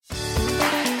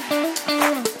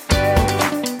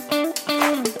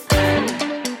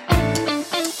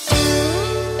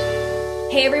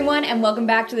everyone, and welcome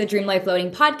back to the Dream Life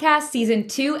Loading Podcast, Season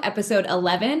 2, Episode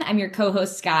 11. I'm your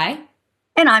co-host, Sky.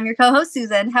 And I'm your co-host,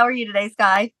 Susan. How are you today,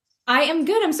 Sky? I am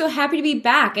good. I'm so happy to be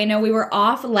back. I know we were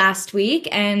off last week,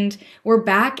 and we're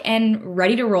back and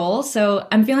ready to roll, so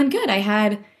I'm feeling good. I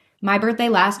had my birthday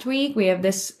last week. We have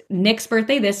Nick's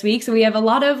birthday this week, so we have a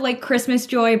lot of Christmas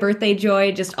joy, birthday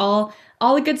joy, just all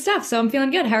the good stuff, so I'm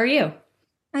feeling good. How are you?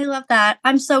 I love that.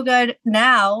 I'm so good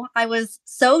now. I was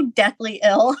so deathly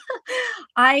ill.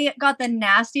 I got the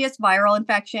nastiest viral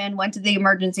infection, went to the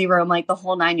emergency room, the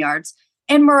whole 9 yards.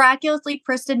 And miraculously,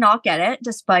 Chris did not get it,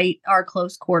 despite our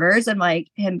close quarters and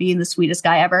him being the sweetest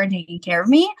guy ever and taking care of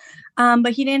me.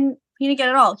 But he didn't get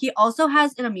it all. He also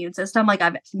has an immune system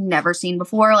I've never seen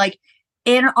before.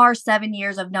 In our 7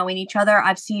 years of knowing each other,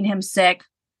 I've seen him sick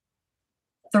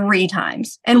 3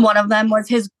 times. And one of them was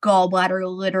his gallbladder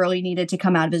literally needed to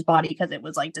come out of his body because it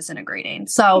was disintegrating.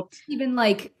 So even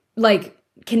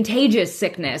contagious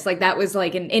sickness, that was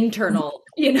an internal,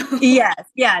 Yes.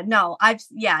 Yeah. No,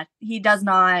 he does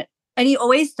not. And he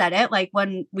always said it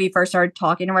when we first started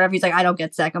talking or whatever, he's like, I don't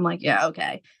get sick. I'm like, yeah,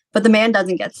 okay. But the man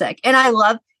doesn't get sick. And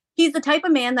he's the type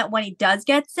of man that when he does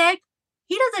get sick,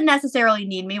 he doesn't necessarily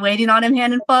need me waiting on him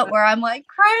hand and foot where I'm like,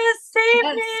 Chris,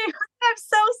 save me. I'm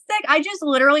so sick. I just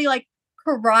literally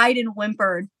cried and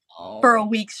whimpered for a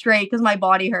week straight because my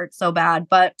body hurts so bad.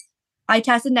 But I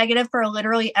tested negative for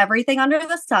literally everything under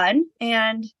the sun.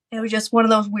 And it was just one of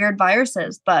those weird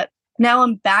viruses. But now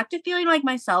I'm back to feeling like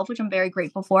myself, which I'm very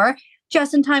grateful for.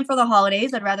 Just in time for the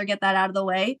holidays. I'd rather get that out of the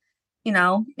way, in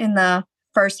the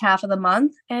first half of the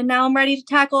month. And now I'm ready to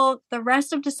tackle the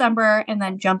rest of December and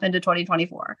then jump into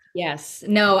 2024. Yes.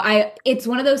 No, it's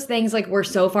one of those things we're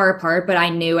so far apart, but I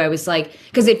knew I was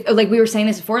because it we were saying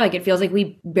this before, it feels like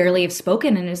we barely have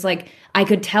spoken. And it's I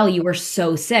could tell you were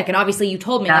so sick. And obviously you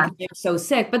told me you're so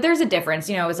sick, but there's a difference,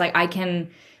 it's I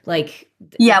can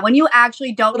yeah, when you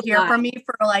actually don't hear from me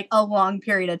for a long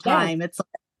period of time, it's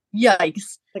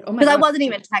yikes. Because I wasn't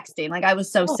even texting. I was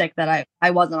so sick that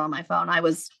I wasn't on my phone. I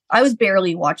was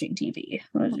barely watching TV. It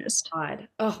was just God.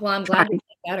 Oh, well, I'm glad you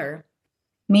feel better.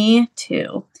 Me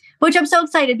too. Which I'm so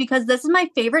excited because this is my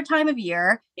favorite time of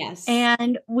year. Yes.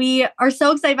 And we are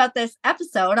so excited about this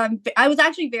episode. I was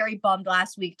actually very bummed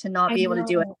last week to not be able to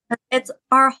do it. It's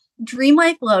our Dream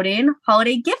Life Loading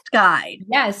holiday gift guide.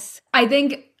 Yes. I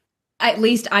think at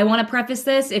least I want to preface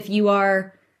this. If you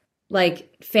are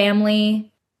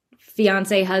family,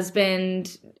 fiance,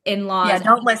 husband, in-laws. Yeah,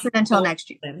 don't listen until next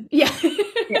year. Yeah.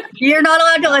 Yeah. You're not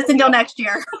allowed to listen until next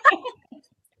year.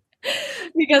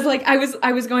 Because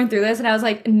I was going through this and I was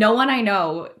like, no one I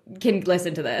know can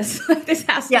listen to this. This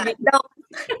has to be.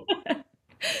 No.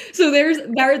 So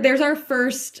there's our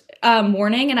first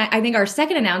warning, and I think our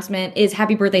second announcement is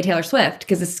happy birthday Taylor Swift,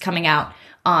 because this is coming out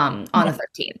on the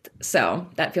 13th. So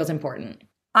that feels important.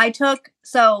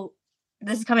 So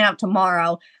this is coming out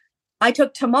tomorrow. I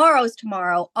took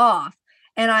tomorrow off,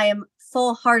 and I am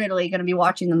full-heartedly going to be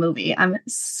watching the movie. I'm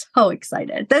so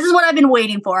excited. This is what I've been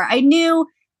waiting for. I knew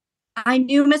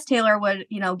Miss Taylor would,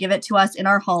 give it to us in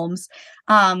our homes.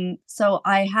 So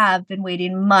I have been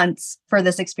waiting months for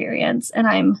this experience, and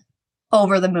I'm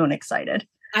over the moon excited.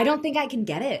 I don't think I can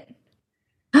get it.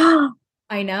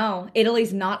 I know.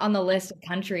 Italy's not on the list of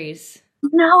countries.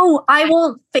 No, I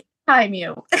will FaceTime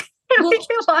you. We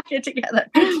can watch it together.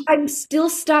 I'm still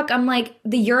stuck. I'm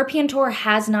the European tour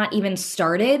has not even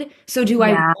started. So do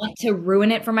I want to ruin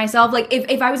it for myself?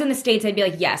 If I was in the States, I'd be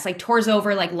yes, tour's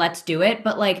over, let's do it.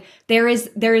 But there is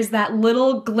that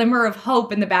little glimmer of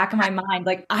hope in the back of my mind.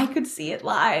 I could see it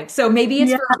live. So maybe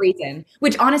it's for a reason,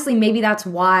 which honestly, maybe that's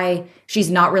why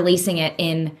she's not releasing it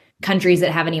in countries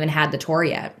that haven't even had the tour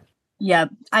yet. Yeah,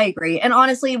 I agree. And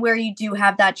honestly, where you do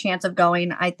have that chance of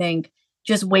going, I think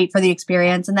just wait for the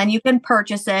experience, and then you can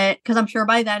purchase it, because I'm sure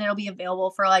by then it'll be available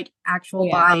for actual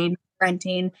buying,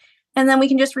 renting, and then we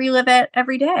can just relive it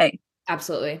every day.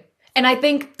 Absolutely. And I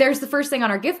think there's the first thing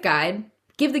on our gift guide: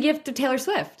 give the gift to Taylor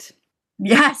Swift.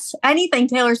 Yes, anything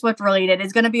Taylor Swift related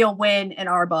is going to be a win in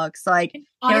our books. Honestly,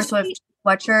 Taylor Swift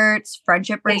sweatshirts,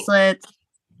 friendship bracelets.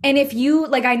 And if you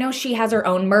I know she has her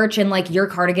own merch, and your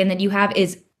cardigan that you have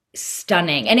is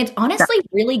stunning, and it's honestly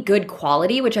really good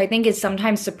quality, which I think is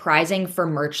sometimes surprising for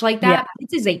merch like that.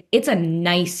 It's a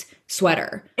nice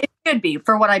sweater. It should be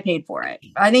for what I paid for it.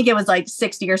 I think it was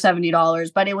 $60 or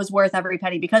 $70, but it was worth every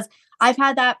penny because I've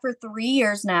had that for 3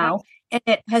 years now, and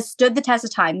it has stood the test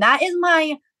of time. That is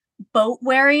my boat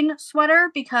wearing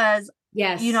sweater because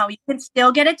yes, you can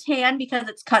still get a tan because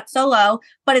it's cut so low,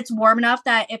 but it's warm enough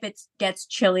that if it gets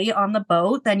chilly on the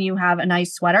boat, then you have a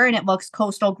nice sweater and it looks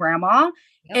coastal grandma.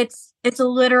 Yep. It's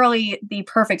literally the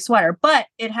perfect sweater, but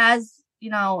it has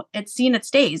it's seen its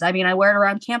days. I mean, I wear it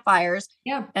around campfires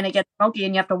Yeah. and it gets smoky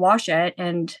and you have to wash it.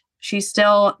 And she's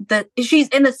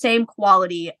in the same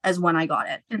quality as when I got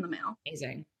it in the mail.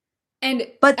 Amazing.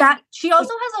 But that she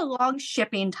also has a long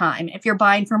shipping time if you're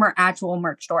buying from her actual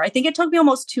merch store. I think it took me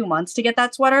almost 2 months to get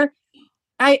that sweater.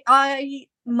 I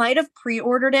might have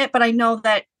pre-ordered it, but I know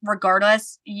that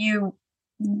regardless,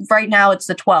 right now it's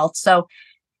the 12th, so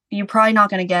you're probably not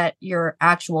going to get your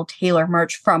actual Taylor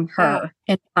merch from her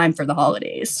in time for the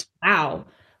holidays. Wow.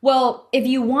 Well, if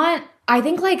you want, I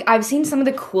think like I've seen some of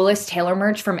the coolest Taylor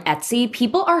merch from Etsy.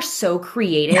 People are so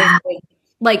creative. Yeah.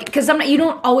 Like, because you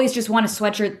don't always just want a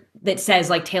sweatshirt that says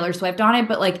like Taylor Swift on it,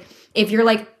 but like if you're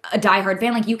like a diehard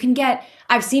fan, like you can get,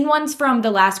 I've seen ones from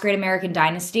The Last Great American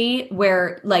Dynasty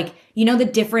where like, the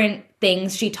different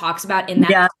things she talks about in that.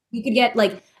 Yeah. You could get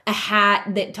like a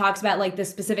hat that talks about like the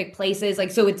specific places.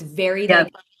 Like, so it's very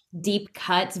like deep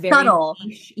cuts, very subtle.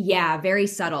 Niche. Yeah, very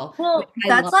subtle. Well,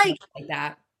 that's like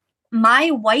that. My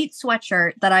white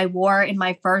sweatshirt that I wore in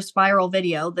my first viral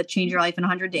video, the Change Your Life in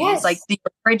 100 Days, like the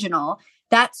original,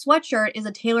 that sweatshirt is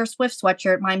a Taylor Swift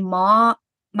sweatshirt.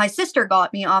 My sister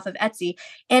got me off of Etsy,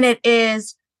 and it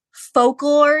is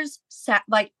Folklore's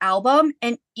like album,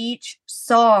 and each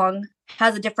song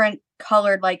has a different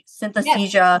colored like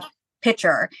synesthesia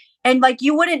picture. And like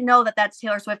you wouldn't know that that's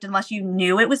Taylor Swift unless you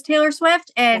knew it was Taylor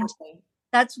Swift. And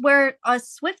that's where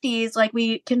us Swifties, like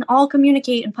we can all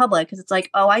communicate in public because it's like,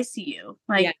 oh, I see you.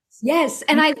 Like, yes.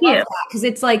 And I love that because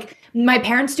it's like my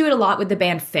parents do it a lot with the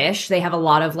band Fish. They have a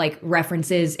lot of like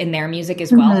references in their music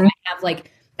as well. Mm-hmm. I have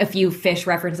like a few Fish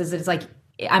references. It's like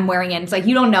I'm wearing it. It's like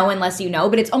you don't know unless you know,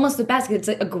 but it's almost the best because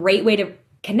it's a great way to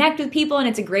connect with people and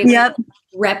it's a great way to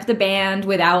rep the band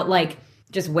without like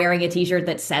just wearing a t-shirt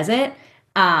that says it.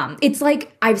 It's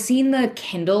like I've seen the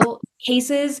Kindle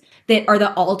cases that are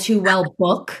the All Too Well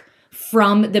book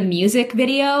from the music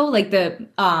video, like the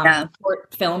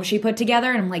short film she put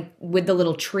together, and I'm like with the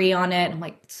little tree on it. I'm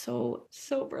like so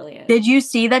brilliant. Did you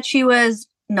see that she was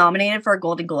nominated for a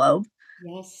Golden Globe?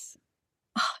 Yes.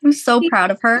 Oh, I'm so proud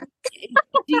of her.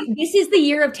 This is the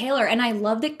year of Taylor, and I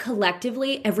love that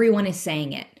collectively everyone is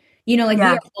saying it. We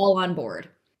are all on board.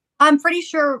 I'm pretty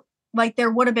sure like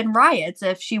there would have been riots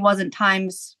if she wasn't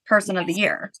Times Person of the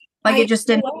Year. Like it just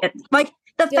didn't get, like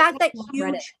the fact that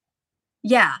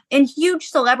huge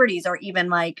celebrities are even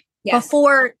like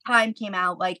before Time came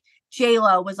out, like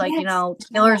J-Lo was like,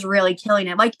 Taylor's really killing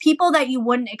it. Like people that you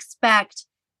wouldn't expect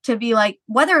to be like,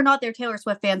 whether or not they're Taylor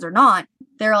Swift fans or not,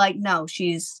 they're like, no,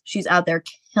 she's out there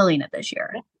killing it this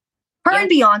year. Her and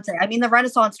Beyonce. I mean, the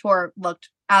Renaissance tour looked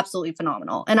absolutely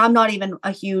phenomenal. And I'm not even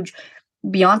a huge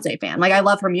Beyonce fan. Like I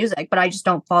love her music, but I just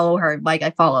don't follow her like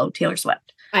I follow Taylor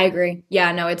Swift. I agree.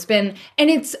 Yeah, no, I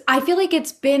feel like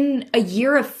it's been a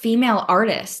year of female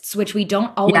artists, which we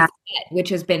don't always get, which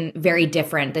has been very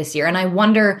different this year. And I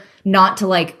wonder, not to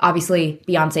like, obviously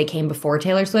Beyonce came before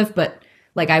Taylor Swift, but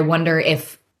like, I wonder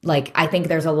if like, I think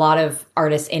there's a lot of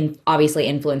artists obviously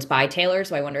influenced by Taylor.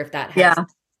 So I wonder if that has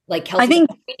like Kelsey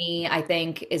I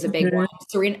think is a big one.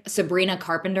 Sabrina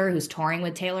Carpenter, who's touring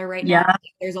with Taylor right now. Yeah.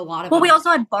 There's a lot of we also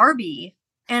had Barbie.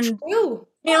 And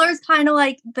Taylor's kind of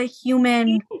like the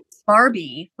human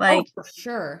Barbie, like for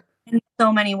sure, in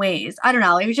so many ways. I don't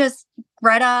know. It was just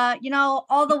Greta.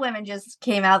 All the women just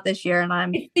came out this year, and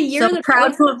I'm so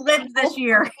proud to have lived this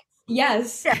year.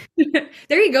 Yes,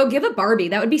 there you go. Give a Barbie.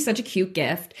 That would be such a cute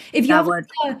gift. If you have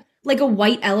like a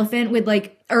white elephant with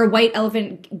or a white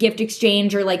elephant gift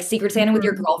exchange, or like Secret Santa with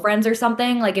your girlfriends or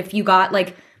something. Like if you got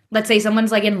like, let's say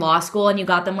someone's like in law school and you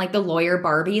got them like the lawyer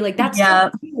Barbie, like that's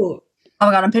so cute. Oh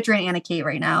my God, I'm picturing Anna Kate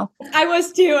right now. I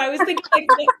was too. I was thinking like,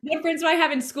 what friends do I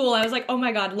have in school? I was like, oh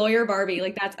my God, lawyer Barbie.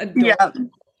 Like that's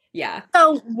adorable. Yeah.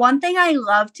 So one thing I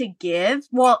love to give,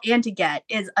 and to get,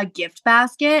 is a gift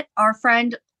basket. Our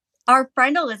friend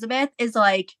Elizabeth is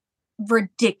like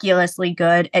ridiculously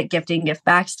good at gifting gift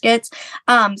baskets.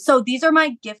 So these are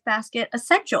my gift basket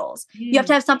essentials. You have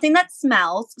to have something that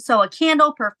smells. So a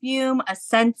candle, perfume, a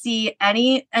Scentsy,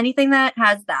 anything that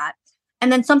has that.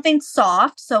 And then something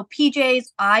soft. So PJs,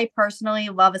 I personally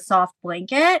love a soft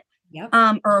blanket,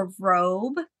 or a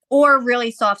robe, or a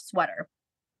really soft sweater.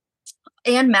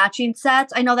 And matching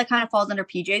sets. I know that kind of falls under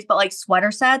PJs, but like sweater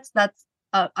sets, that's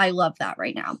I love that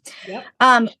right now.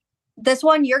 Yep. This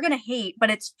one you're gonna hate,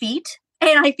 but it's feet.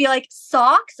 And I feel like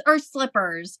socks or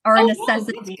slippers are a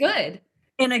necessity. That's good.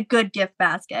 In a good gift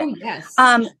basket. Oh, yes.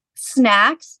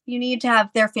 Snacks. You need to have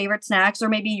their favorite snacks, or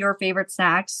maybe your favorite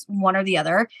snacks, one or the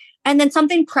other. And then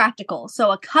something practical.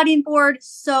 So a cutting board,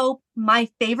 soap. My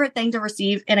favorite thing to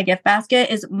receive in a gift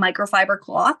basket is microfiber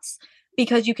cloths,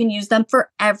 because you can use them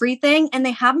for everything. And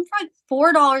they have them for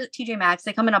like $4 at TJ Maxx.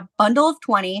 They come in a bundle of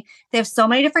 20. They have so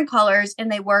many different colors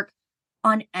and they work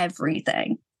on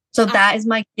everything. So that is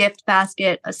my gift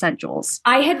basket essentials.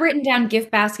 I had written down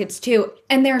gift baskets too,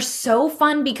 and they're so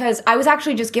fun because I was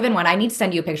actually just given one. I need to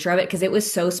send you a picture of it because it was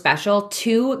so special.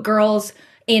 2 girls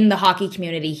in the hockey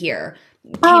community here.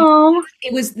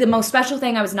 It was the most special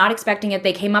thing. I was not expecting it.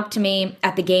 They came up to me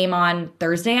at the game on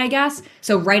Thursday, I guess.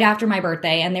 So right after my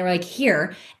birthday, and they were like,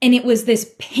 here. And it was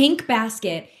this pink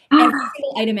basket. Every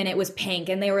single item in it was pink.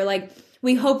 And they were like,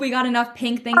 we hope we got enough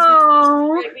pink things.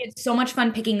 We had so much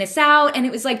fun picking this out. And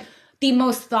it was like the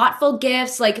most thoughtful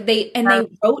gifts. Like they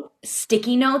wrote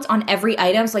sticky notes on every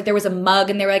item. So like there was a mug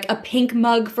and they were like a pink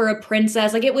mug for a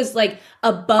princess. Like it was like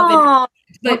above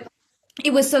it. But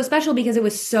it was so special because it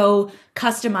was so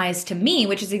customized to me,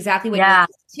 which is exactly what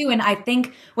you do. And I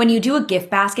think when you do a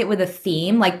gift basket with a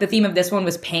theme, like the theme of this one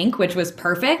was pink, which was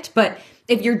perfect. But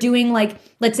if you're doing like,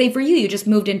 let's say for you, you just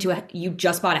moved into you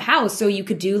just bought a house. So you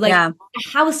could do like a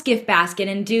house gift basket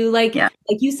and do like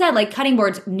you said, like cutting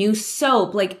boards, new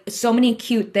soap, like so many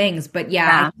cute things. But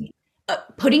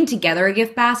putting together a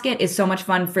gift basket is so much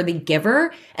fun for the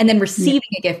giver. And then receiving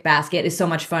a gift basket is so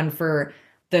much fun for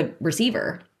the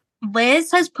receiver.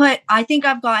 Liz has I think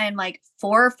I've gotten like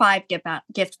 4 or 5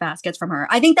 gift baskets from her.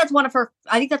 I think that's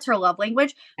that's her love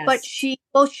language, but she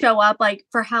will show up like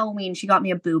for Halloween. She got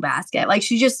me a boo basket. Like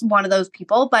she's just one of those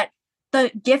people, but the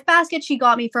gift basket she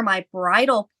got me for my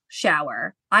bridal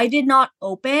shower, I did not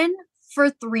open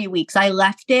for 3 weeks. I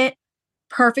left it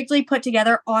perfectly put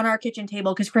together on our kitchen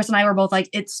table because Chris and I were both like,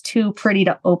 it's too pretty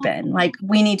to open. Like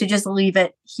we need to just leave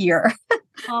it here.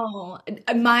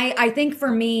 I think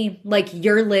for me, like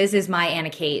your Liz is my Anna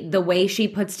Kate. The way she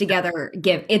puts together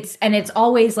it's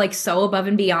always like so above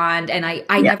and beyond. And I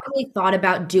never really thought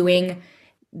about doing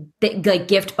like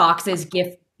gift boxes,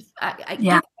 gift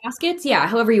baskets. Yeah.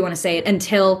 However you want to say it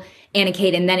until Anna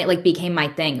Kate. And then it like became my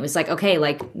thing. It was like, okay,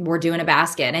 like we're doing a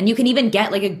basket and you can even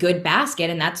get like a good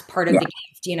basket and that's part of the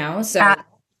gift, you know? So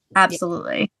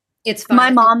absolutely. It's fun.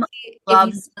 My mom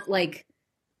loves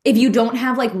if you don't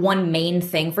have like one main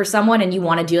thing for someone and you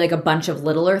want to do like a bunch of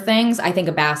littler things, I think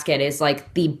a basket is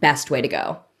like the best way to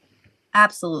go.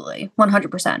 Absolutely.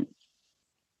 100%.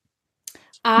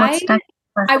 I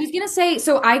was going to say,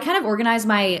 so I kind of organized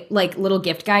my like little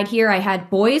gift guide here. I had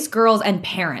boys, girls, and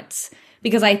parents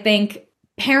because I think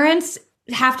parents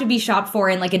have to be shopped for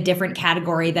in like a different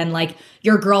category than like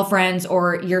your girlfriends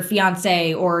or your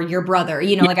fiance or your brother.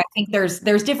 You know, like I think there's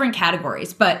different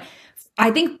categories, but I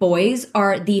think boys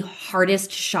are the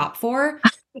hardest to shop for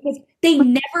because they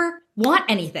never want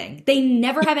anything. They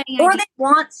never have any or they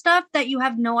want stuff that you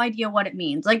have no idea what it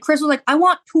means. Like Chris was like, I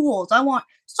want tools, I want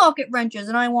socket wrenches,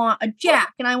 and I want a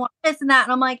jack, and I want this and that.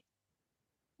 And I'm like,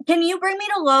 can you bring me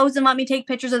to Lowe's and let me take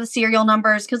pictures of the serial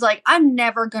numbers? Because like I'm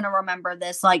never gonna remember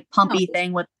this like pumpy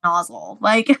thing with nozzle.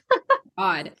 Like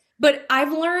odd. But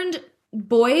I've learned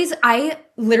boys, I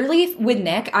literally with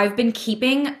Nick, I've been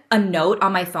keeping a note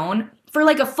on my phone for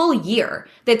like a full year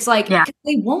that's like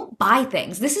they won't buy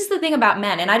things. This is the thing about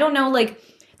men. And I don't know, like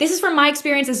this is from my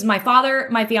experience. This is my father,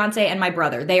 my fiance, and my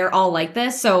brother. They are all like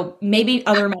this. So maybe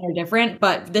other men are different,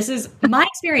 but this is my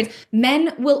experience.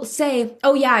 Men will say,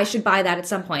 oh yeah, I should buy that at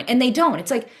some point. And they don't.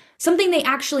 It's like something they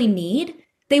actually need.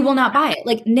 They will not buy it.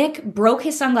 Like Nick broke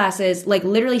his sunglasses, like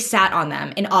literally sat on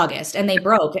them in August and they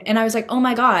broke. And I was like, oh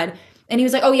my God. And he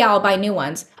was like, oh yeah, I'll buy new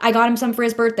ones. I got him some for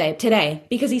his birthday today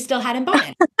because he still hadn't bought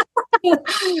it.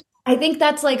 I think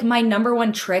that's like my number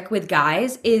one trick with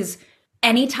guys is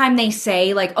anytime they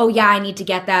say like, oh yeah, I need to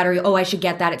get that, or oh, I should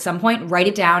get that at some point, write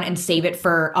it down and save it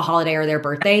for a holiday or their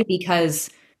birthday because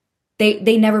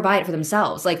they never buy it for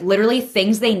themselves. Like literally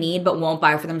things they need but won't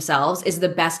buy for themselves is the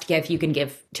best gift you can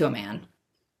give to a man.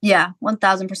 Yeah,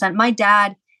 1000%. My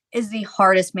dad is the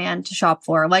hardest man to shop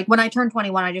for. Like when I turned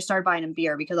 21, I just started buying him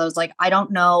beer because I was like, I don't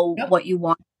know what you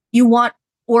want. You want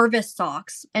Orvis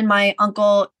socks, and my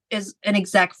uncle is an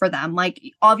exec for them. Like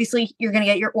obviously you're going to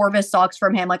get your Orvis socks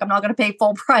from him. Like I'm not going to pay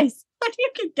full price, but you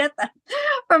can get that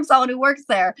from someone who works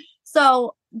there.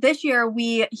 So this year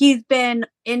he's been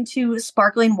into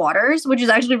sparkling waters, which is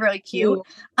actually really cute.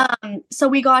 So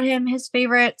we got him his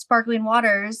favorite sparkling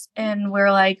waters and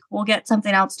we're like, we'll get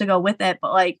something else to go with it.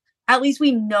 But like, at least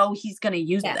we know he's going to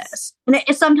use this. And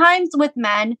sometimes with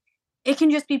men, it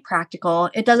can just be practical.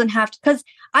 It doesn't have to, because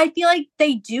I feel like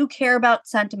they do care about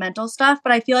sentimental stuff,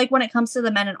 but I feel like when it comes to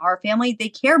the men in our family, they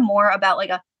care more about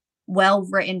like a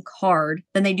well-written card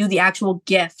than they do the actual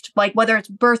gift, like whether it's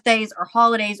birthdays or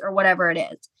holidays or whatever it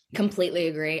is. Completely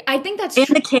agree. I think that's in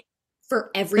the case for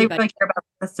everybody. They really care about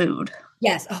the food.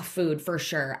 Yes. Oh, food for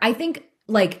sure. I think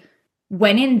like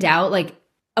when in doubt, like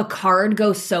a card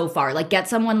goes so far. Like get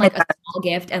someone like a small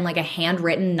gift and like a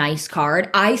handwritten nice card.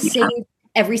 I Yeah. save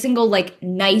every single like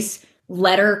nice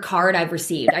letter card I've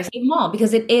received. I save them all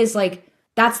because it is like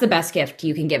that's the best gift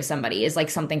you can give somebody is like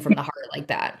something from the heart like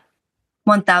that.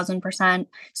 1000%.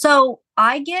 So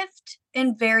I gift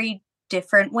in very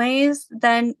different ways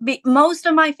than most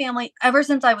of my family ever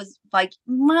since I was like,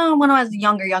 well, when I was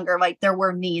younger, like there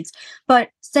were needs.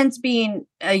 But since being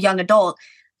a young adult,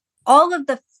 all of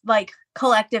the like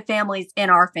collective families in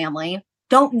our family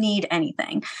don't need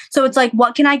anything. So it's like,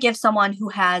 what can I give someone who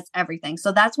has everything?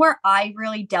 So that's where I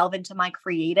really delve into my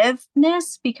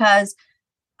creativeness because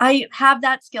I have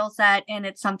that skill set and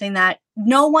it's something that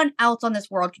no one else on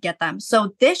this world could get them.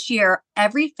 So this year,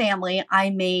 every family I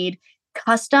made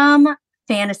custom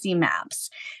fantasy maps.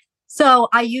 So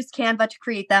I used Canva to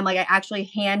create them. Like I actually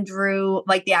hand drew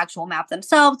like the actual map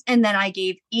themselves. And then I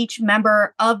gave each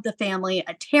member of the family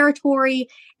a territory.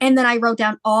 And then I wrote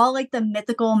down all like the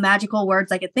mythical, magical words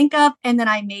I could think of. And then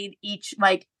I made each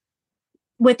like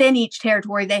within each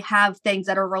territory, they have things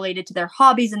that are related to their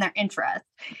hobbies and their interests.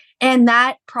 And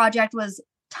that project was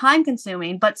time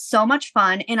consuming, but so much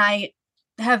fun. And I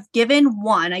have given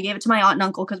one, I gave it to my aunt and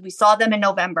uncle because we saw them in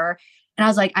November. And I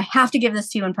was like, I have to give this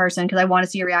to you in person because I want to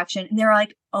see your reaction. And they were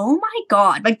like, oh my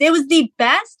God. Like, it was the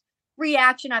best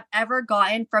reaction I've ever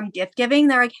gotten from gift giving.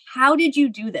 They're like, how did you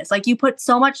do this? Like, you put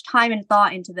so much time and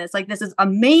thought into this. Like, this is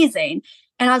amazing.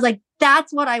 And I was like,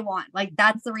 that's what I want. Like,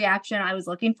 that's the reaction I was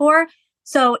looking for.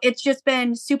 So it's just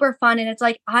been super fun. And it's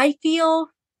like, I felt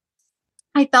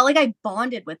like I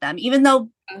bonded with them, even though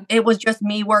it was just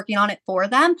me working on it for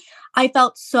them. I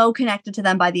felt so connected to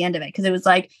them by the end of it because it was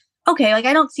like, okay, like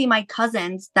I don't see my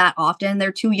cousins that often.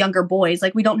 They're two younger boys.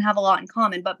 Like we don't have a lot in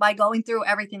common, but by going through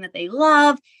everything that they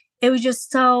love, it was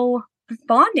just so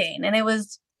bonding and it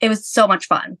was so much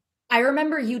fun. I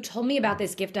remember you told me about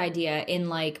this gift idea in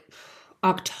like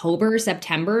October,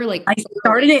 September, like I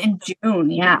started it in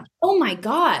June. Yeah. oh my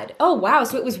God. Oh wow.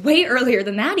 So it was way earlier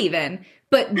than that even.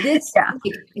 But this Yeah.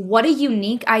 like, what a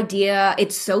unique idea.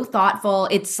 It's so thoughtful.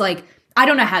 It's like I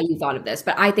don't know how you thought of this,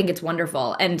 but I think it's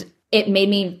wonderful. And it made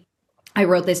me I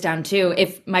wrote this down too.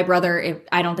 If my brother, if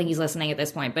I don't think he's listening at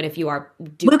this point, but if you are,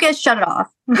 Lucas, shut it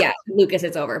off. yeah, Lucas,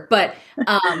 it's over. But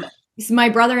so my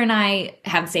brother and I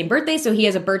have the same birthday, so he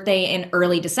has a birthday in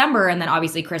early December, and then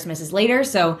obviously Christmas is later.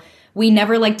 So we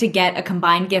never like to get a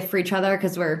combined gift for each other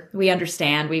because we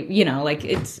understand like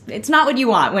it's not what you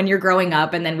want when you're growing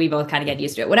up, and then we both kind of get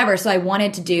used to it, whatever. So I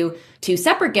wanted to do two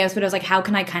separate gifts, but I was like, how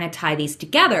can I kind of tie these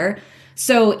together?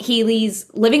 So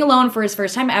Healy's living alone for his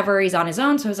first time ever. He's on his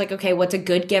own. So I was like, okay, what's a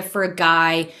good gift for a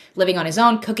guy living on his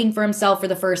own, cooking for himself for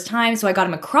the first time? So I got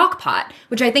him a crock pot,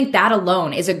 which I think that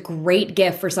alone is a great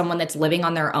gift for someone that's living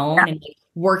on their own and like,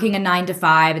 working a 9 to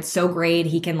 5. It's so great.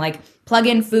 He can like plug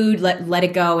in food, let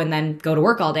it go, and then go to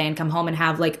work all day and come home and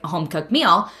have like a home cooked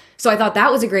meal. So I thought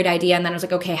that was a great idea. And then I was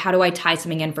like, okay, how do I tie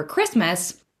something in for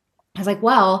Christmas? I was like,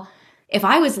 well, if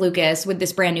I was Lucas with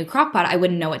this brand new crock pot, I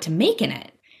wouldn't know what to make in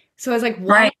it. So I was like,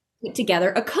 why not put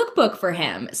together a cookbook for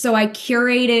him? So I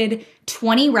curated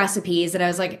 20 recipes that I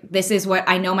was like, this is what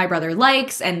I know my brother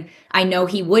likes, and I know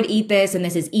he would eat this, and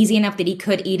this is easy enough that he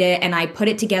could eat it. And I put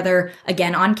it together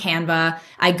again on Canva.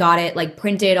 I got it like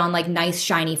printed on like nice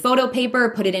shiny photo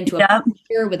paper, put it into a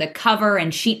picture with a cover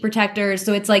and sheet protectors.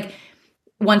 So it's like,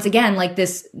 once again, like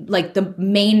this, like the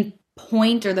main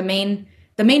point or the main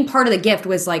part of the gift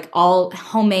was like all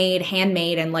homemade,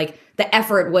 handmade, and like the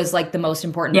effort was like the most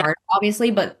important part,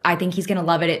 obviously, but I think he's gonna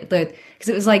love it because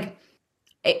it was like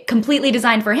completely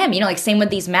designed for him. Like same with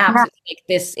these maps. Like,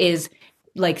 this is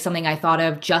like something I thought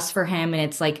of just for him, and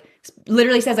it's like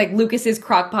literally says like Lucas's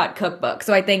Crockpot Cookbook.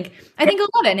 So I think he'll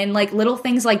love it, and like little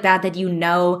things like that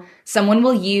someone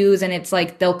will use, and it's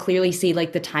like they'll clearly see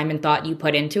like the time and thought you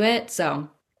put into it. So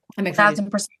I'm excited.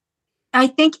 1000%. I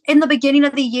think in the beginning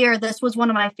of the year, this was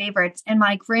one of my favorites, and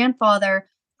my grandfather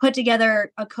put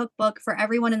together a cookbook for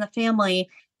everyone in the family,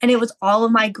 and it was all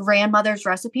of my grandmother's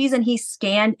recipes, and he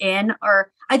scanned in,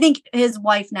 or I think his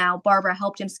wife now, Barbara,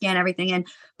 helped him scan everything in,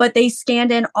 but they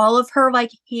scanned in all of her like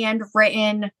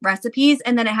handwritten recipes,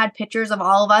 and then it had pictures of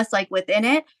all of us like within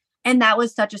it, and that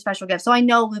was such a special gift. So I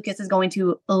know Lucas is going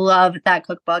to love that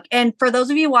cookbook. And for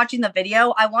those of you watching the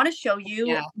video, I want to show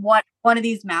you what one of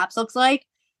these maps looks like.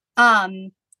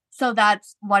 So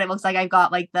that's what it looks like. I've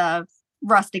got like the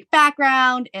rustic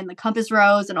background and the compass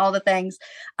rose and all the things.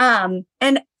 And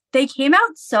they came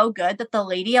out so good that the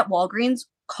lady at Walgreens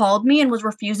called me and was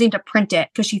refusing to print it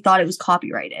because she thought it was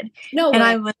copyrighted. No way. And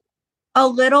I was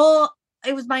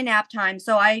it was my nap time.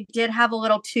 So I did have a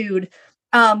little tude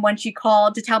when she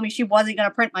called to tell me she wasn't going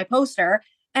to print my poster.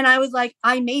 And I was like,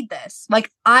 I made this.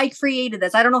 Like, I created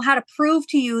this. I don't know how to prove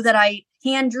to you that I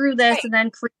hand drew this Right. and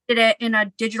then created it in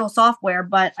a digital software,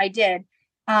 but I did.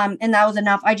 And that was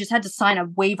enough. I just had to sign a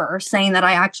waiver saying that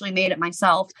I actually made it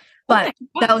myself. Oh But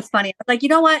my that God. was funny. I was like, you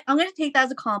know what? I'm going to take that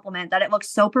as a compliment that it looks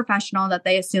so professional that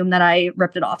they assume that I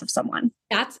ripped it off of someone.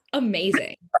 That's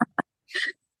amazing.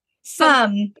 So,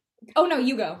 Um, oh no,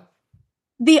 you go.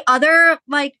 the other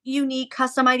like unique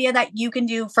custom idea that you can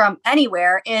do from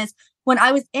anywhere is when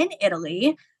I was in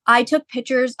Italy, I took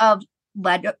pictures of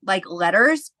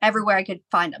letters everywhere I could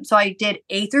find them. So I did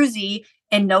A through Z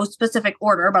in no specific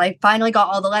order, but I finally got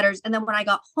all the letters. And then when I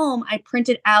got home, I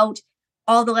printed out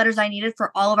all the letters I needed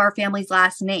for all of our family's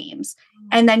last names.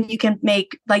 And then you can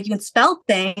make like you can spell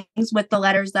things with the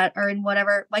letters that are in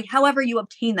whatever, like however you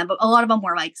obtain them. But a lot of them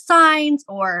were like signs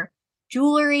or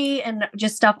jewelry and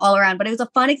just stuff all around. But it was a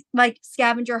fun like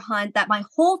scavenger hunt that my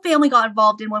whole family got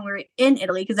involved in when we were in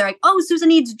Italy because they're like, oh, Susan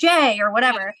needs J or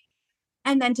whatever.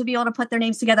 And then to be able to put their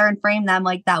names together and frame them,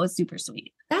 like that was super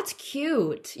sweet. That's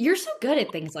cute. You're so good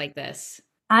at things like this.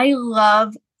 I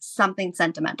love something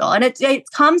sentimental. And it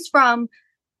comes from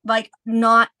like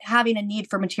not having a need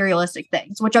for materialistic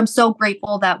things, which I'm so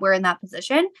grateful that we're in that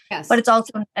position. Yes. But it's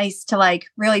also nice to like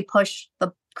really push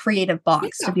the creative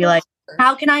box Yeah, to be for like, sure.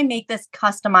 how can I make this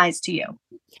customized to you?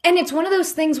 And it's one of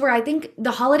those things where I think the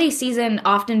holiday season,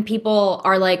 often people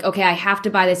are like, okay, I have to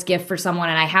buy this gift for someone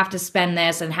and I have to spend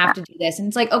this and have to do this. And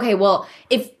it's like, okay, well,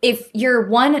 if you're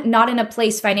one, not in a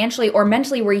place financially or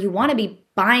mentally where you want to be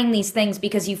buying these things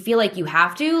because you feel like you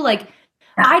have to, like,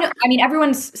 I mean,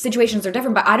 everyone's situations are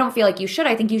different, but I don't feel like you should.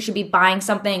 I think you should be buying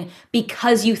something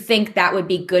because you think that would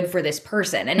be good for this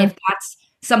person. And if that's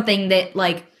something that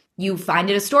like you find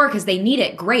at a store because they need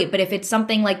it, great. But if it's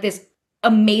something like this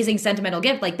amazing sentimental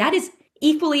gift, like that is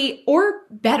equally or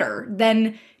better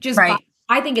than just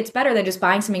I think it's better than just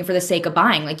buying something for the sake of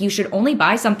buying. Like you should only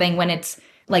buy something when it's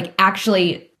like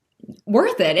actually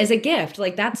worth it as a gift.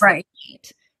 Like that's right. The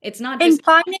point. It's not just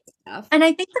stuff. And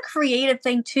I think the creative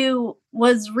thing too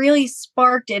was really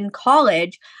sparked in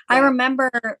college. Yeah. I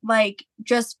remember like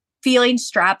just feeling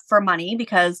strapped for money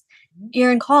because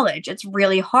you're in college. It's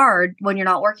really hard when you're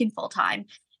not working full time.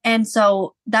 And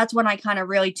so that's when I kind of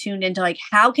really tuned into like,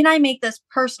 how can I make this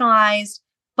personalized,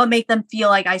 but make them feel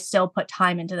like I still put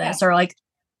time into this or like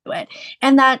do it.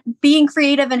 And that being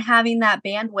creative and having that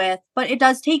bandwidth, but it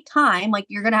does take time. Like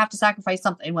you're going to have to sacrifice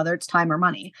something, whether it's time or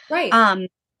money. Right.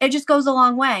 It just goes a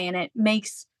long way. And it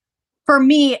makes, for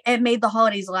me, it made the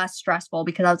holidays less stressful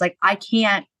because I was like, I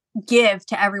can't give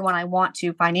to everyone I want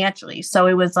to financially. So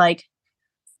it was like,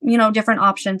 you know, different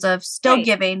options of still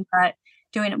giving, but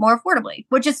doing it more affordably,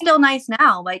 which is still nice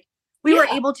now. Like we were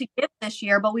able to give this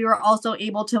year, but we were also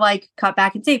able to like cut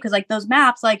back and save because like those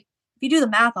maps, like if you do the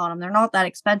math on them, they're not that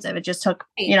expensive. It just took,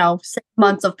 you know, 6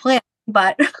 months of planning.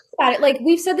 But like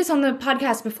we've said this on the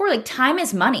podcast before, like time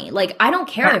is money. Like I don't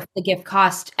care if the gift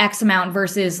cost X amount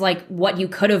versus like what you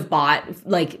could have bought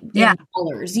like in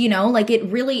dollars, you know, like it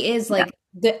really is like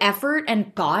the effort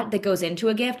and thought that goes into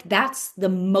a gift. That's the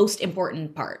most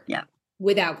important part. Yeah.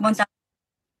 Without question.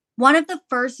 One of the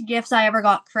first gifts I ever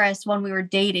got Chris when we were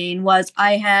dating was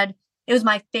it was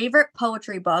my favorite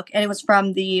poetry book and it was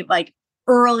from the like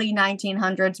early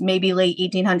 1900s, maybe late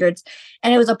 1800s.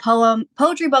 And it was a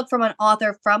poetry book from an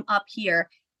author from up here.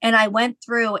 And I went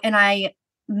through and I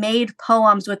made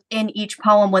poems within each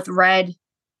poem with red,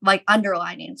 like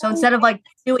underlining. So instead of like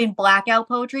doing blackout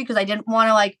poetry, because I didn't want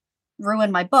to like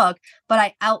ruin my book, but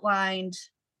I outlined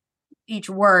each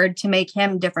word to make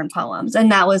him different poems.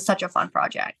 And that was such a fun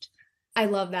project. I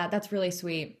love that. That's really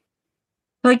sweet.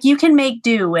 Like you can make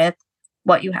do with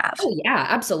what you have. Oh yeah,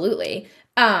 absolutely.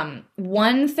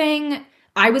 One thing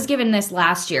I was given this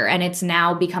last year and it's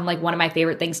now become like one of my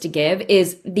favorite things to give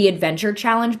is the Adventure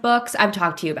Challenge books. I've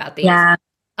talked to you about these. Yeah.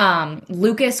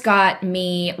 Lucas got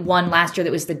me one last year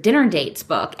that was the Dinner Dates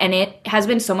book. And it has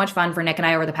been so much fun for Nick and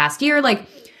I over the past year, like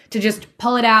to just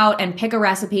pull it out and pick a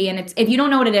recipe. And it's, if you don't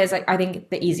know what it is, I think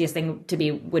the easiest thing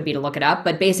would be to look it up.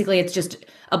 But basically it's just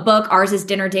a book. Ours is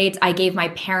Dinner Dates. I gave my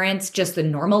parents just the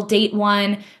normal date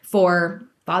one for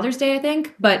Father's Day, I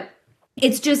think. But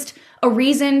it's just a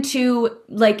reason to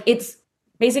like, it's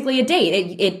basically a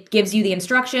date. It gives you the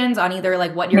instructions on either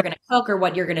like what you're going to cook or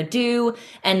what you're going to do.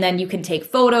 And then you can take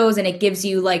photos and it gives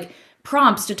you like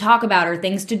prompts to talk about or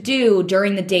things to do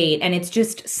during the date. And it's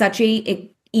just such a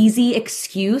easy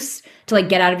excuse to like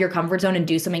get out of your comfort zone and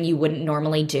do something you wouldn't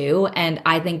normally do. And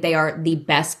I think they are the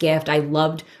best gift. I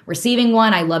loved receiving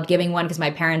one. I loved giving one because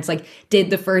my parents like did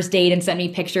the first date and sent me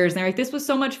pictures and they're like, this was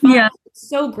so much fun. Yeah. It's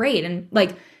so great. And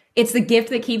like, it's the gift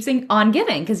that keeps on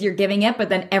giving because you're giving it, but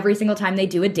then every single time they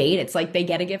do a date, it's like they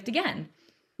get a gift again.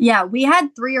 Yeah, we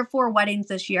had 3 or 4 weddings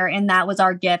this year, and that was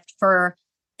our gift for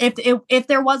if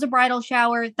there was a bridal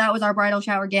shower, that was our bridal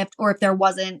shower gift, or if there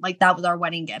wasn't, like that was our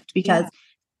wedding gift because Yeah.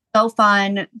 so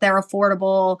fun, they're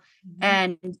affordable,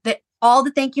 and all the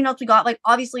thank you notes we got, like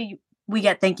obviously we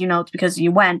get thank you notes because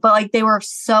you went, but like they were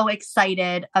so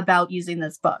excited about using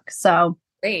this book. So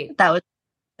Great. that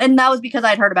was because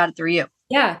I'd heard about it through you.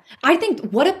 Yeah. I think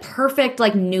what a perfect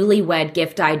like newlywed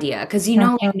gift idea. Cause you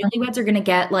know, like newlyweds are gonna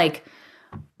get like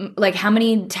how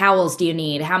many towels do you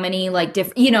need? How many like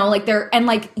different, you know, like they're, and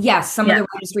like, yes, some of the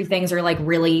registry things are like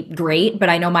really great, but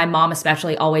I know my mom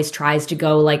especially always tries to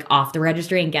go like off the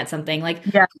registry and get something like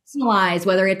personalized,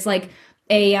 whether it's like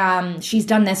she's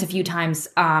done this a few times,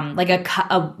 like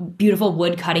a beautiful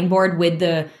wood cutting board with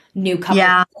the new couple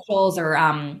initials or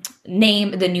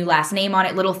name, the new last name on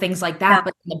it, little things like that.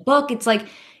 But in the book, it's like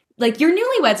your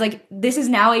newlyweds, like this is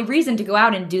now a reason to go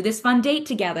out and do this fun date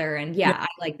together. And I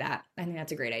like that. I think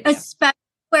that's a great idea. Especially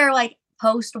where like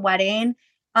post wedding,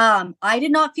 I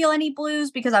did not feel any blues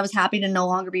because I was happy to no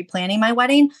longer be planning my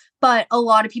wedding. But a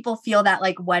lot of people feel that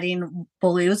like wedding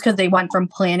blues because they went from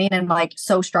planning and like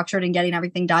so structured and getting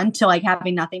everything done to like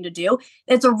having nothing to do.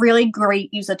 It's a really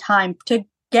great use of time to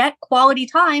get quality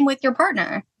time with your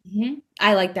partner. Mm-hmm.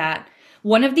 I like that.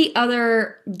 One of the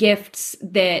other gifts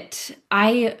that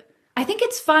I think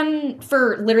it's fun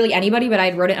for literally anybody, but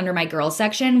I wrote it under my girls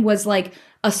section, was like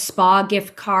a spa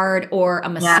gift card or a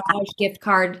massage gift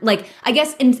card. Like, I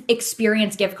guess in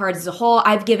experience gift cards as a whole,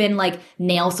 I've given like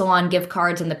nail salon gift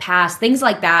cards in the past, things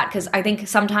like that. Cause I think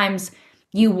sometimes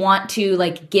you want to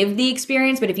like give the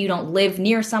experience, but if you don't live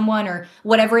near someone or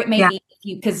whatever it may be,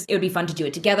 because it would be fun to do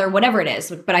it together, whatever it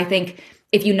is. But I think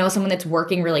if you know someone that's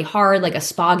working really hard, like a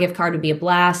spa gift card would be a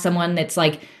blast. Someone that's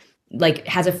like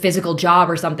has a physical job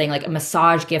or something, like a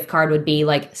massage gift card would be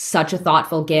like such a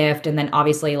thoughtful gift. And then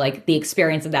obviously like the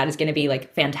experience of that is going to be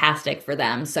like fantastic for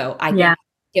them. So I think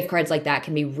gift cards like that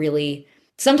can be really,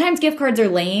 sometimes gift cards are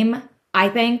lame. I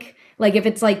think like if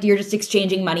it's like, you're just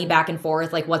exchanging money back and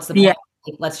forth, like what's the point?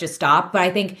 Like, let's just stop. But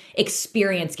I think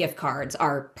experience gift cards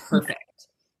are perfect.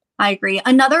 I agree.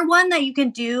 Another one that you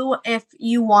can do if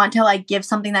you want to like give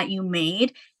something that you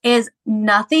made is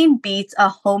nothing beats a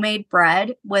homemade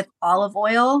bread with olive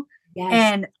oil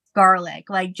and garlic,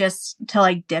 like just to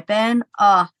like dip in.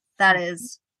 Oh, that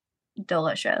is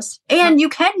delicious. And you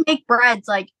can make breads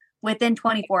like within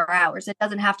 24 hours. It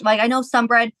doesn't have to, like, I know some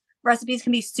bread recipes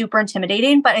can be super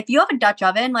intimidating, but if you have a Dutch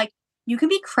oven, like you can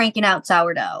be cranking out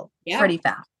sourdough pretty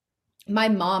fast. My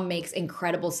mom makes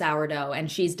incredible sourdough, and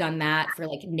she's done that for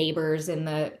like neighbors and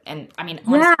I mean,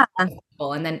 honestly,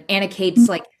 and then Anna Kate's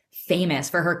like famous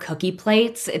for her cookie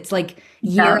plates. It's like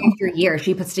year after year,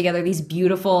 she puts together these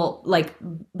beautiful, like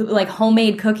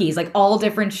homemade cookies, like all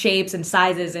different shapes and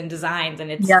sizes and designs.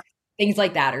 And it's things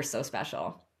like that are so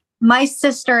special. My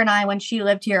sister and I, when she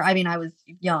lived here, I mean, I was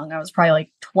young, I was probably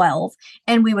like 12,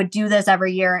 and we would do this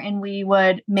every year, and we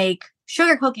would make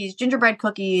sugar cookies, gingerbread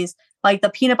cookies, like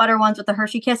the peanut butter ones with the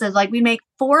Hershey Kisses. Like we make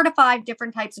 4 to 5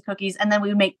 different types of cookies, and then we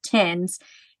would make tins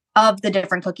of the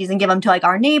different cookies and give them to like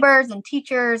our neighbors and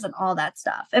teachers and all that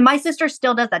stuff. And my sister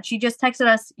still does that. She just texted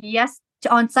us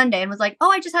on Sunday and was like, "Oh,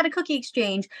 I just had a cookie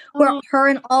exchange where her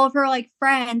and all of her like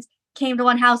friends came to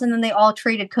one house, and then they all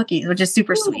traded cookies," which is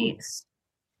super sweet.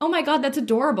 Oh my God, that's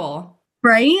adorable.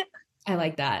 Right? I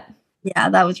like that. Yeah,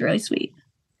 that was really sweet.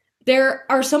 There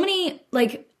are so many,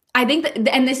 like, I think that,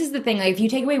 and this is the thing, like, if you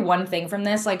take away one thing from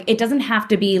this, like, it doesn't have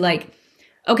to be like,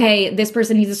 okay, this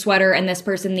person needs a sweater and this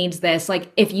person needs this.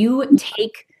 Like, if you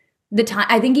take the time,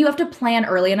 I think you have to plan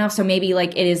early enough. So maybe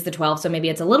like it is the 12th. So maybe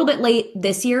it's a little bit late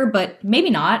this year, but maybe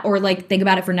not. Or like think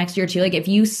about it for next year too. Like if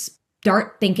you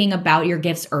start thinking about your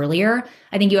gifts earlier,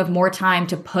 I think you have more time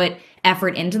to put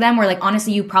effort into them, where like,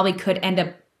 honestly, you probably could end up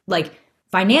like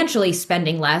financially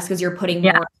spending less because you're putting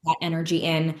more of that energy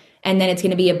in. And then it's going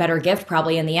to be a better gift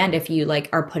probably in the end if you like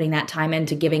are putting that time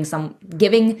into giving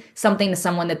something to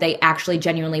someone that they actually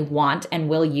genuinely want and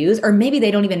will use, or maybe they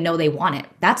don't even know they want it.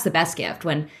 That's the best gift,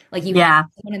 when like you have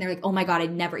someone and they're like, "Oh my God, I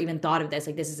never even thought of this.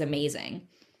 Like, this is amazing."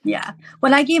 Yeah.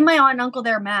 When I gave my aunt and uncle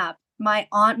their map, my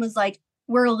aunt was like,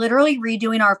 "We're literally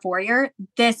redoing our foyer.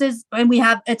 And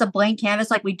it's a blank canvas.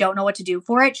 Like we don't know what to do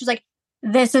for it." She's like,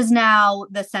 "This is now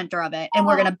the center of it. And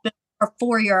we're going to build a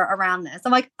foyer around this."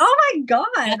 I'm like, "Oh my God."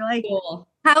 That's like, cool.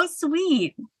 How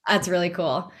sweet. That's really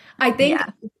cool. I think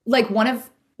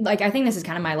I think this is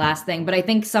kind of my last thing, but I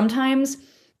think sometimes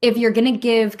if you're going to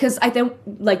give, because I think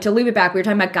like to leave it back, we were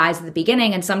talking about guys at the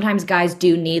beginning, and sometimes guys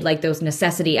do need like those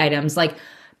necessity items, like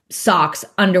socks,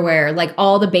 underwear, like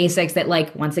all the basics that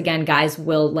like, once again, guys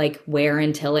will like wear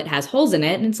until it has holes in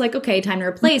it. And it's like, okay, time to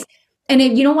replace.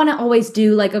 And you don't want to always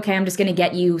do like, okay, I'm just going to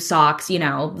get you socks,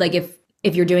 like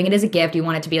if you're doing it as a gift, you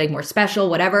want it to be like more special,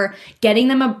 whatever. Getting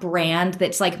them a brand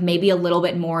that's like maybe a little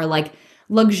bit more like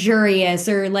luxurious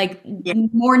or like Yeah.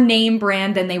 more name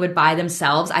brand than they would buy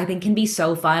themselves, I think can be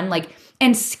so fun. Like,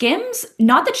 and Skims,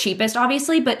 not the cheapest,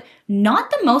 obviously, but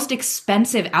not the most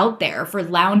expensive out there for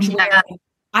loungewear. Yeah.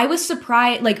 I was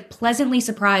surprised, like pleasantly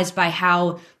surprised by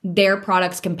how their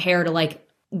products compare to like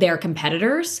their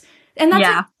competitors. And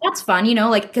that's fun,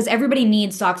 like because everybody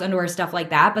needs socks, underwear, stuff like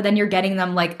that. But then you're getting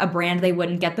them like a brand they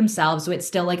wouldn't get themselves. So it's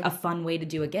still like a fun way to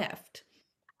do a gift.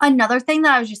 Another thing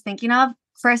that I was just thinking of,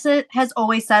 Chris has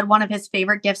always said one of his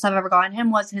favorite gifts I've ever gotten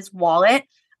him was his wallet.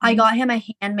 I got him a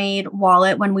handmade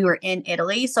wallet when we were in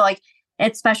Italy. So like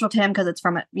it's special to him because it's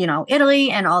from,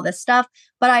 Italy and all this stuff.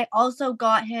 But I also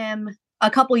got him a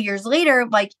couple years later,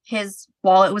 like his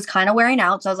wallet was kind of wearing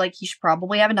out. So I was like, he should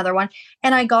probably have another one.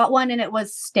 And I got one and it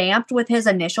was stamped with his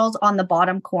initials on the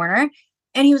bottom corner.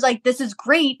 And he was like, this is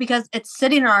great because it's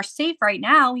sitting in our safe right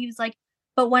now. He was like,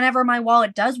 but whenever my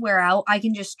wallet does wear out, I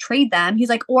can just trade them. He's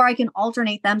like, or I can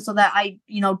alternate them so that I,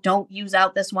 don't use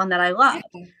out this one that I love.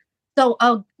 Yeah. So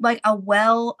a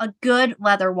good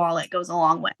leather wallet goes a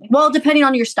long way. Well, depending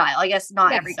on your style, I guess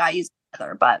not every guy uses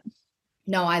leather, but.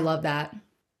 No, I love that.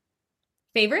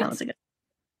 Favorites?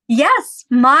 Yes,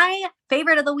 my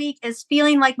favorite of the week is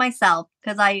feeling like myself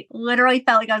because I literally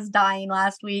felt like I was dying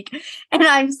last week. And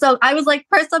I was like,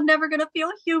 Chris, I'm never going to feel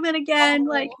human again.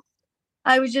 Oh. Like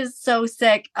I was just so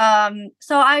sick. So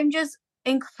I'm just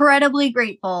incredibly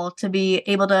grateful to be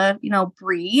able to,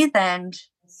 breathe and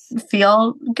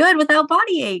feel good without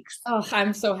body aches. Oh,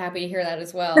 I'm so happy to hear that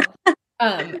as well.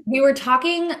 We were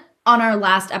talking on our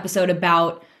last episode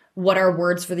about what our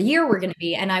words for the year were going to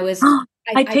be. And I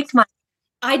picked mine.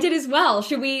 I did as well.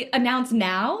 Should we announce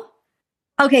now?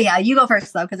 Okay, yeah, you go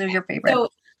first though, because it was your favorite. So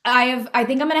I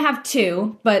think I'm going to have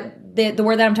two, but the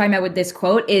word that I'm talking about with this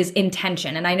quote is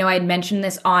intention. And I know I had mentioned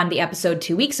this on the episode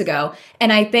 2 weeks ago.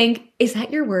 And I think, is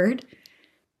that your word?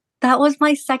 That was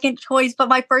my second choice, but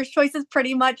my first choice is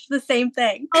pretty much the same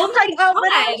thing. Oh my God.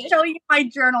 Let me show you my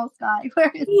journal, Sky.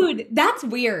 Dude, that's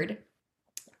weird.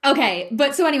 Okay,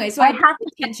 but so anyway, so I have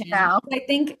intention. Now. I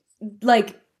think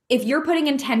like if you're putting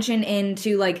intention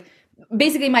into like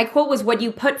basically my quote was what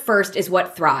you put first is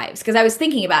what thrives because I was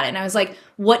thinking about it and I was like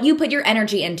what you put your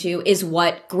energy into is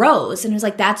what grows and it was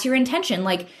like that's your intention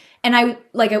like and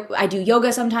I do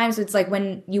yoga sometimes. It's like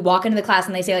when you walk into the class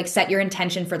and they say like set your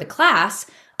intention for the class.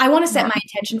 I want to set my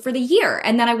intention for the year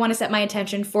and then I want to set my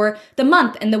intention for the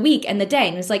month and the week and the day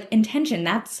and it's like intention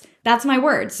that's my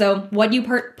word. So what you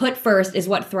put first is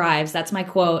what thrives. That's my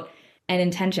quote. And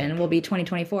intention will be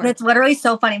 2024. It's literally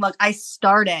so funny. Look, I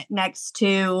starred it next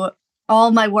to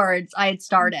all my words. I had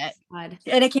starred it.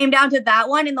 And it came down to that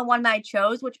one and the one that I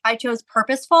chose, which I chose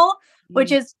purposeful,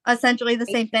 which is essentially the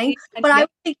same thing. But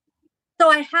so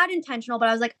I had intentional, but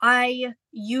I was like, I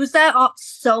use that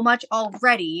so much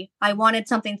already. I wanted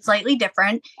something slightly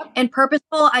different. And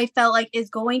purposeful, I felt like is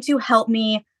going to help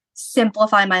me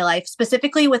simplify my life,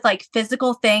 specifically with like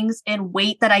physical things and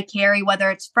weight that I carry, whether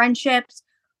it's friendships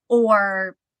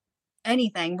or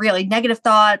anything really, negative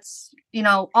thoughts,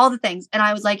 all the things. And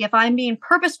I was like, if I'm being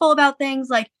purposeful about things,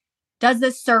 like, does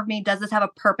this serve me? Does this have a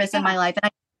purpose in my life?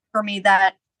 And for me,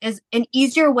 that is an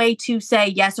easier way to say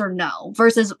yes or no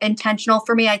versus intentional.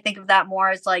 For me, I think of that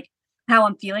more as like how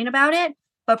I'm feeling about it,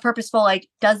 but purposeful, like,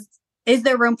 is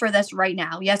there room for this right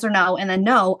now? Yes or no? And then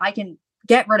no, I can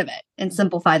get rid of it and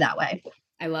simplify that way.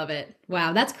 I love it.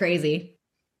 Wow. That's crazy.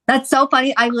 That's so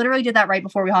funny. I literally did that right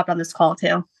before we hopped on this call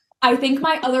too. I think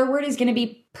my other word is going to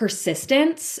be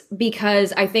persistence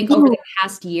because I think over the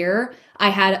past year, I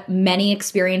had many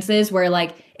experiences where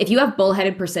like, if you have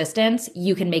bullheaded persistence,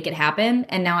 you can make it happen.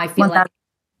 And now I feel like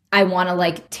I want to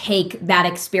like take that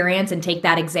experience and take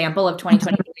that example of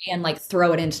 2023 and like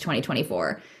throw it into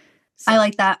 2024. So. I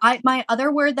like that. My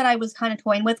other word that I was kind of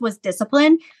toying with was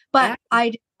discipline, but I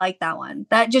didn't like that one.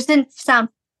 That just didn't sound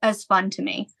as fun to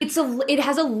me. It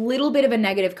has a little bit of a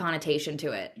negative connotation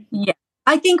to it. Yeah.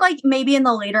 I think like maybe in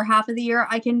the later half of the year,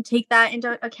 I can take that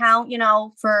into account,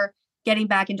 for getting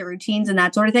back into routines and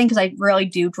that sort of thing. Cause I really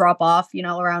do drop off,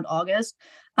 around August.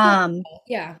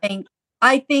 Yeah.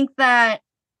 I think that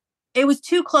it was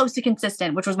too close to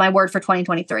consistent, which was my word for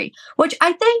 2023, which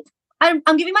I think I'm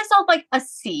giving myself like a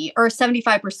C or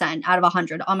 75% out of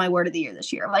 100 on my word of the year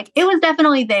this year. Like it was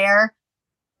definitely there,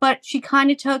 but she kind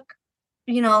of took,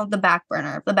 the back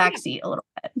burner, the back seat a little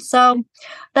bit. So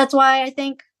that's why I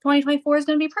think 2024 is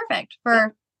going to be perfect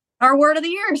for our word of the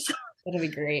years. That'll be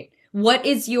great. What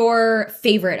is your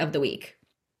favorite of the week?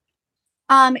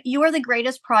 You are the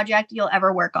greatest project you'll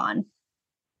ever work on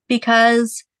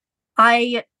because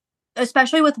I,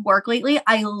 especially with work lately,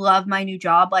 I love my new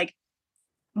job. Like,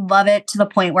 love it to the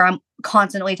point where I'm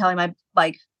constantly telling my,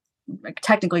 like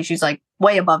technically she's like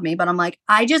way above me, but I'm like,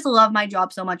 I just love my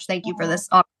job so much. Thank you for this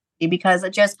opportunity because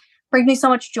it just brings me so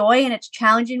much joy and it's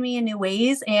challenging me in new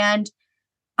ways. And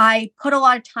I put a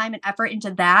lot of time and effort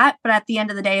into that. But at the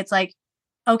end of the day, it's like,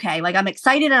 okay, like I'm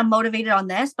excited and I'm motivated on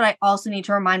this, but I also need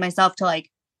to remind myself to like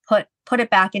put it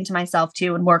back into myself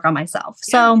too and work on myself.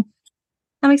 So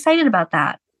I'm excited about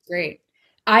that. Great.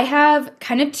 I have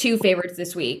kind of two favorites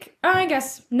this week. I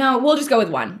guess no, we'll just go with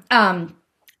one.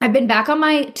 I've been back on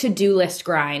my to-do list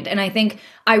grind, and I think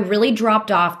I really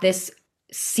dropped off. This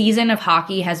season of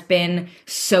hockey has been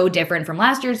so different from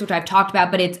last year's, which I've talked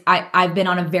about, but I've been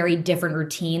on a very different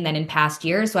routine than in past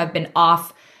years. So I've been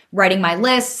off writing my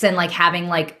lists and like having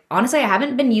like, honestly, I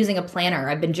haven't been using a planner.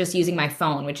 I've been just using my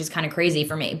phone, which is kind of crazy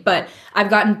for me. But I've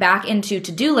gotten back into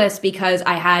to-do lists because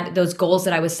I had those goals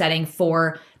that I was setting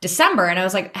for December. And I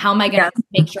was like, how am I going to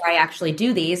make sure I actually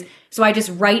do these? So I just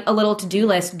write a little to-do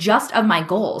list just of my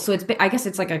goals. So I guess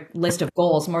it's like a list of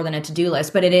goals more than a to-do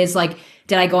list, but it is like,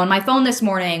 did I go on my phone this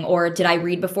morning or did I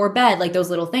read before bed? Like those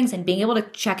little things, and being able to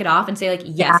check it off and say like,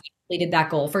 yes, I completed that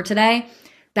goal for today.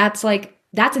 That's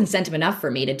incentive enough for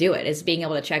me to do it, is being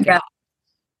able to check it off.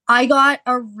 I got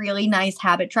a really nice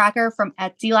habit tracker from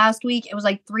Etsy last week. It was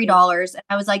like $3. And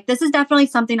I was like, this is definitely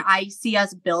something I see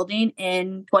us building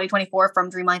in 2024 from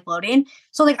Dream Life Loading.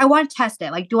 So like, I want to test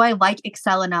it. Like, do I like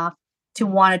Excel enough to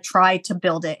want to try to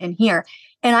build it in here?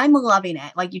 And I'm loving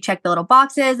it. Like, you check the little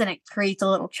boxes and it creates a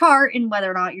little chart and whether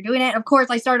or not you're doing it. Of course,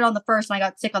 I started on the first and I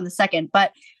got sick on the second,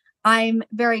 but I'm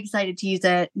very excited to use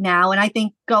it now. And I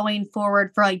think going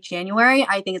forward for like January,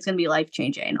 I think it's going to be life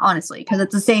changing, honestly, because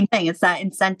it's the same thing. It's that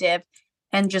incentive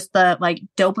and just the like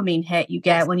dopamine hit you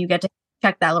get when you get to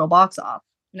check that little box off.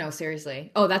 No,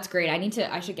 seriously. Oh, that's great.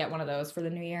 I should get one of those for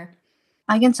the new year.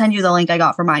 I can send you the link I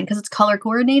got for mine because it's color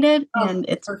coordinated and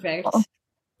it's perfect. Cool.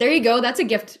 There you go. That's a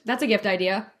gift. That's a gift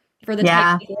idea for the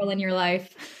tiny girl in your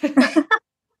life.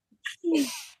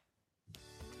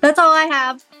 That's all I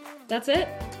have. That's it.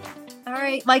 All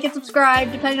right. Like and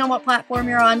subscribe, depending on what platform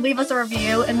you're on. Leave us a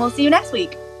review, and we'll see you next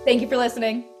week. Thank you for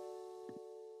listening.